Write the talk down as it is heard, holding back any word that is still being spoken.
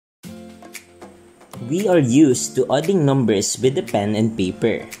We are used to adding numbers with a pen and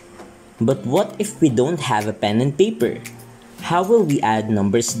paper. But what if we don't have a pen and paper? How will we add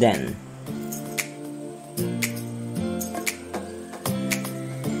numbers then?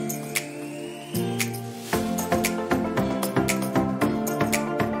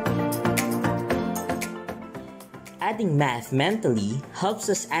 Adding math mentally helps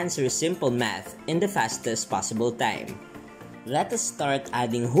us answer simple math in the fastest possible time. Let us start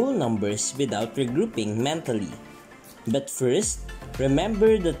adding whole numbers without regrouping mentally. But first,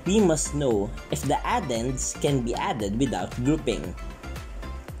 remember that we must know if the addends can be added without grouping.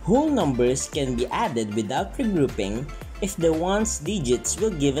 Whole numbers can be added without regrouping if the ones digits will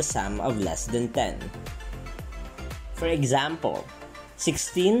give a sum of less than 10. For example,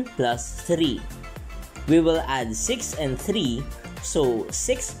 16 plus 3. We will add 6 and 3, so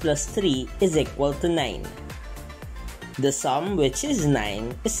 6 plus 3 is equal to 9. The sum, which is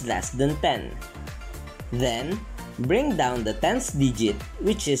 9, is less than 10. Then, bring down the 10th digit,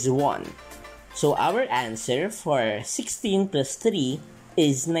 which is 1. So our answer for 16 plus 3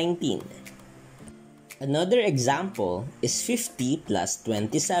 is 19. Another example is 50 plus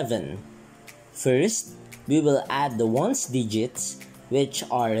 27. First, we will add the ones digits, which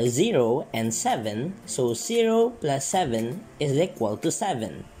are 0 and 7, so 0 plus 7 is equal to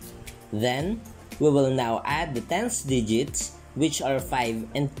 7. Then, we will now add the 10th digits, which are 5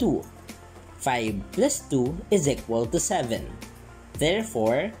 and 2. 5 plus 2 is equal to 7.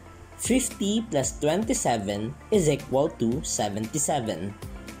 Therefore, 50 plus 27 is equal to 77.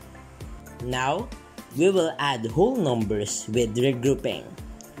 Now, we will add whole numbers with regrouping.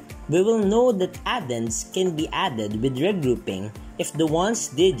 We will know that addends can be added with regrouping if the ones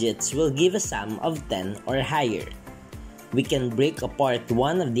digits will give a sum of 10 or higher. We can break apart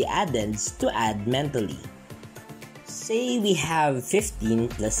one of the addends to add mentally. Say we have 15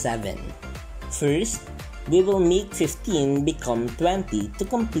 plus 7. First, we will make 15 become 20 to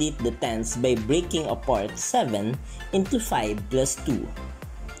complete the tens by breaking apart 7 into 5 plus 2.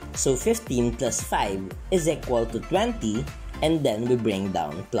 So 15 plus 5 is equal to 20, and then we bring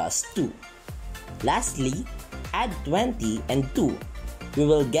down plus 2. Lastly, add 20 and 2. We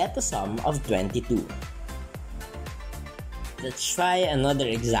will get a sum of 22. Let's try another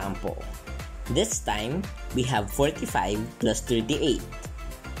example. This time, we have 45 plus 38.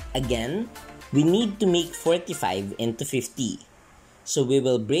 Again, we need to make 45 into 50. So we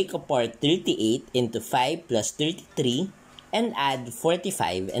will break apart 38 into 5 plus 33 and add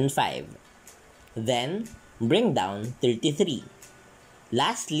 45 and 5. Then, bring down 33.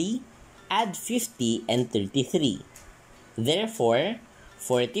 Lastly, add 50 and 33. Therefore,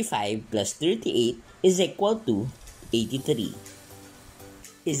 45 plus 38 is equal to 83.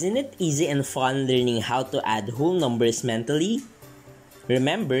 Isn't it easy and fun learning how to add whole numbers mentally?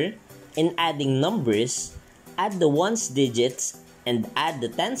 Remember, in adding numbers, add the ones digits and add the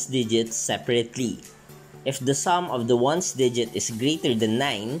tens digits separately. If the sum of the ones digit is greater than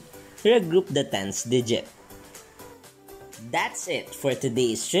 9, regroup the tens digit. That's it for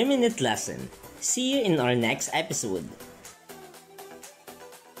today's 3-minute lesson. See you in our next episode.